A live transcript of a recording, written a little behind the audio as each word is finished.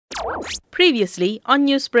Previously on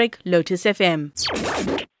Newsbreak, Lotus FM.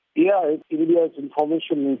 India's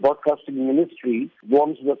Information and Broadcasting Ministry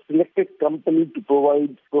wants the selected company to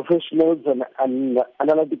provide professionals and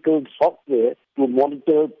analytical software to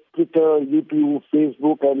monitor Twitter, YouTube,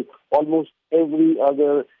 Facebook, and almost every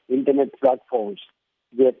other internet platforms.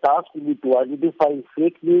 Their task will be to identify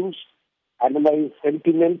fake news, analyze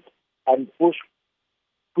sentiment, and push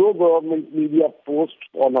pro-government media posts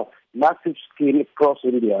on a massive scale across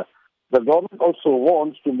India. The government also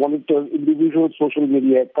wants to monitor individual social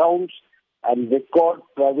media accounts and record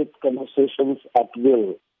private conversations at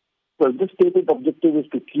will. So this stated objective is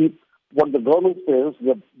to keep what the government says,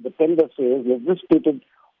 the tender says, this stated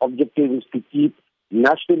objective is to keep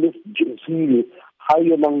nationalist zeal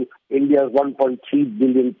high among India's 1.3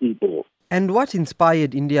 billion people. And what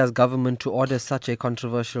inspired India's government to order such a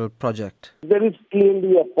controversial project? There is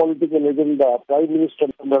clearly a political agenda. Prime Minister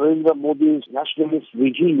Narendra Modi's nationalist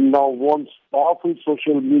regime now wants powerful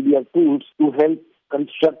social media tools to help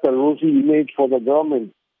construct a rosy image for the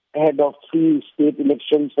government ahead of 3 state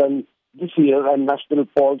elections and this year and national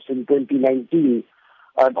polls in 2019.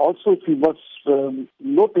 And also, if you must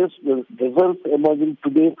notice, the results emerging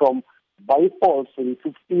today from by-polls in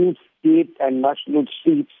 15 state and national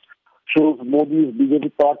seats shows Modi's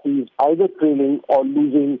BJP party is either trailing or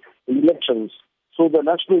losing elections. So the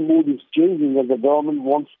national mood is changing and the government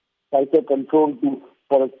wants tighter control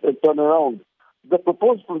for a turnaround. The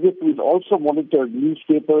proposed project will also monitor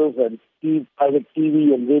newspapers and private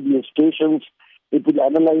TV and radio stations. It will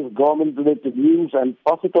analyze government-related news and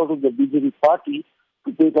pass it on to the BJP party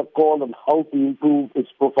to take a call on how to improve its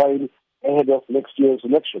profile ahead of next year's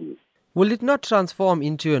election. Will it not transform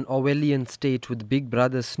into an Orwellian state with Big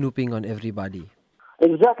Brother snooping on everybody?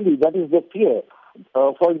 Exactly, that is the fear.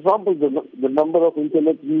 For example, the number of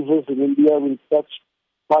internet users in India will touch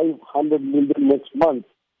 500 million next month,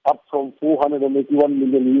 up from 481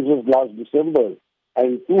 million users last December.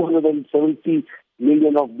 And 270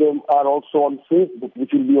 million of them are also on Facebook,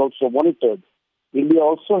 which will be also monitored. India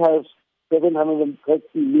also has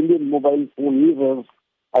 730 million mobile phone users,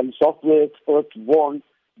 and software experts warn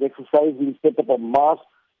the exercise will set up a mass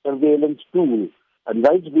surveillance tool. And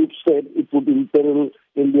rights groups said it would imperil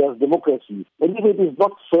India's democracy. Anyway, it is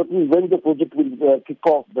not certain when the project will kick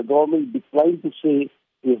off. The government declined to say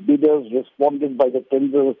if bidders responded by the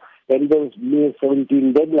tender's May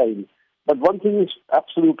 17 deadline. But one thing is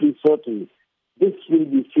absolutely certain. This will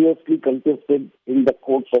be fiercely contested in the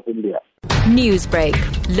courts of India. Newsbreak,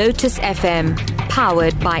 Lotus FM,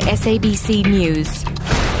 powered by SABC News.